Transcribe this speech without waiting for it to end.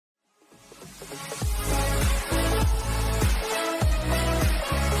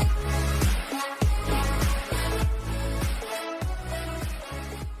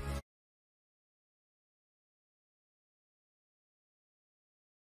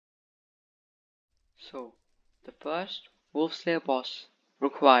So, the first Wolf Slayer boss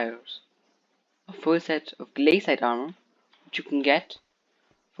requires a full set of glaciate armor, which you can get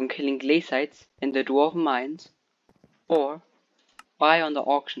from killing glaciates in the dwarven mines or buy on the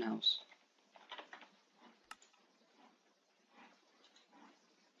auction house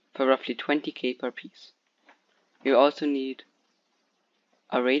for roughly 20k per piece. You also need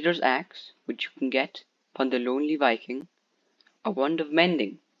a raider's axe, which you can get upon the lonely Viking, a wand of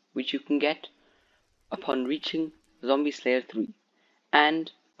mending, which you can get upon reaching Zombie Slayer 3,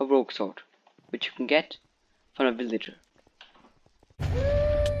 and a rogue sword, which you can get from a villager.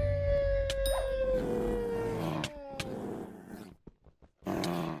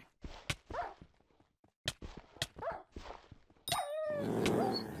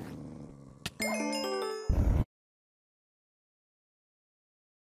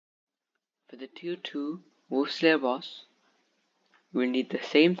 For the tier 2 Wolf Slayer boss, you will need the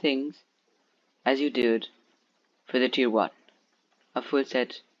same things as you did for the tier 1. A full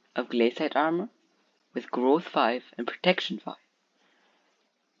set of glaciate armor with growth 5 and protection 5.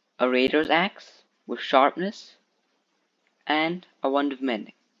 A raider's axe with sharpness and a wand of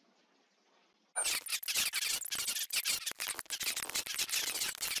mending.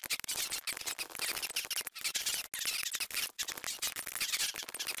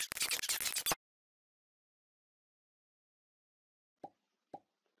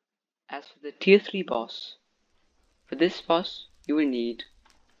 As for the tier 3 boss, for this boss you will need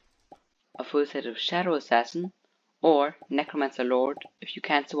a full set of Shadow Assassin or Necromancer Lord if you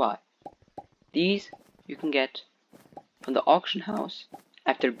can't survive. These you can get from the auction house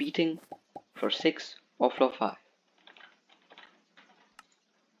after beating floor 6 or floor 5.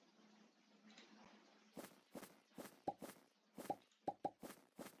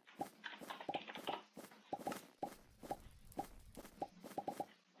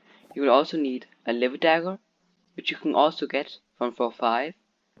 You will also need a liver dagger, which you can also get from floor 5,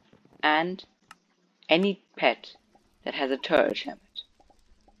 and any pet that has a turtle helmet.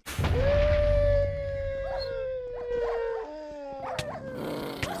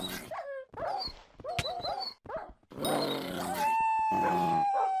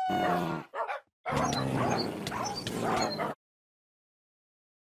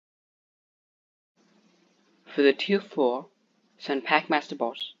 For the tier 4 Sun Packmaster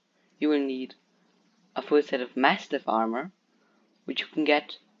boss, you will need a full set of Mastiff armor, which you can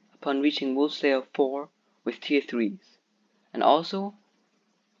get upon reaching Wolf Slayer 4 with tier 3s, and also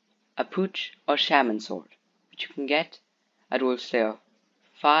a Pooch or Shaman sword, which you can get at Wolf Slayer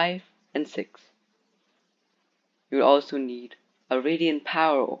 5 and 6. You will also need a Radiant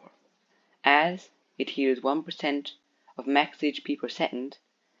Power Ore, as it heals 1% of max HP per second,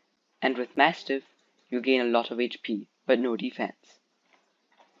 and with Mastiff you gain a lot of HP, but no defense.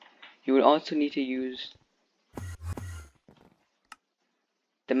 You will also need to use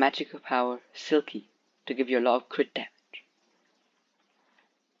the magical power Silky to give you a lot of crit damage.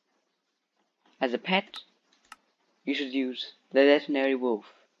 As a pet, you should use the legendary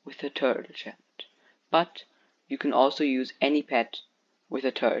wolf with a turtle helmet, but you can also use any pet with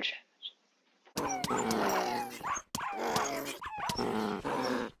a turtle helmet.